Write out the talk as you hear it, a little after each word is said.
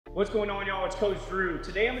What's going on, y'all? It's Coach Drew.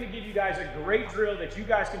 Today I'm going to give you guys a great drill that you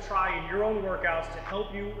guys can try in your own workouts to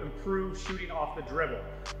help you improve shooting off the dribble.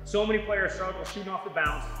 So many players struggle shooting off the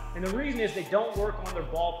bounce, and the reason is they don't work on their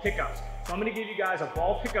ball pickups. So I'm going to give you guys a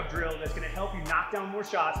ball pickup drill that's going to help you knock down more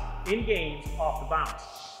shots in games off the bounce.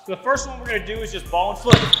 So the first one we're going to do is just ball and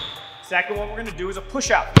foot. Second one we're going to do is a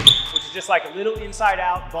push out, which is just like a little inside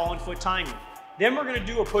out ball and foot timing. Then we're going to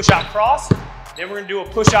do a push out cross. Then we're going to do a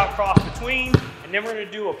push out cross between, and then we're going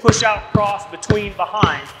to do a push out cross between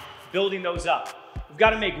behind, building those up. We've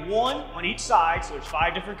got to make one on each side, so there's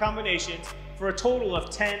 5 different combinations for a total of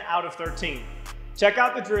 10 out of 13. Check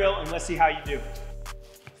out the drill and let's see how you do.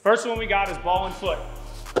 First one we got is ball and foot.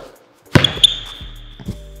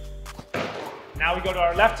 Now we go to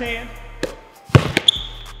our left hand.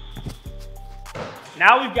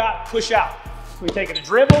 Now we've got push out. We take a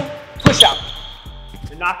dribble, push out,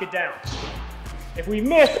 and knock it down. If we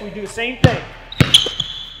miss, we do the same thing.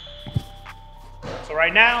 So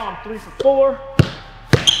right now, I'm 3 for 4.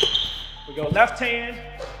 We go left hand,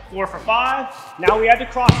 4 for 5. Now we add the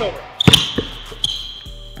crossover.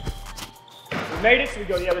 We made it, so we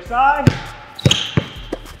go to the other side.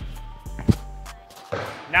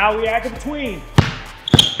 Now we add the between.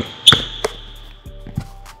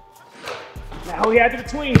 Now we add the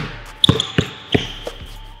between.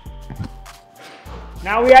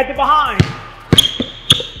 Now we add the behind.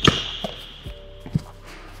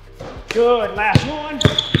 Good, last one.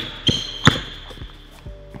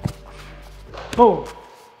 Boom.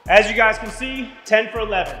 As you guys can see, 10 for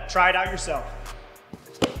 11. Try it out yourself.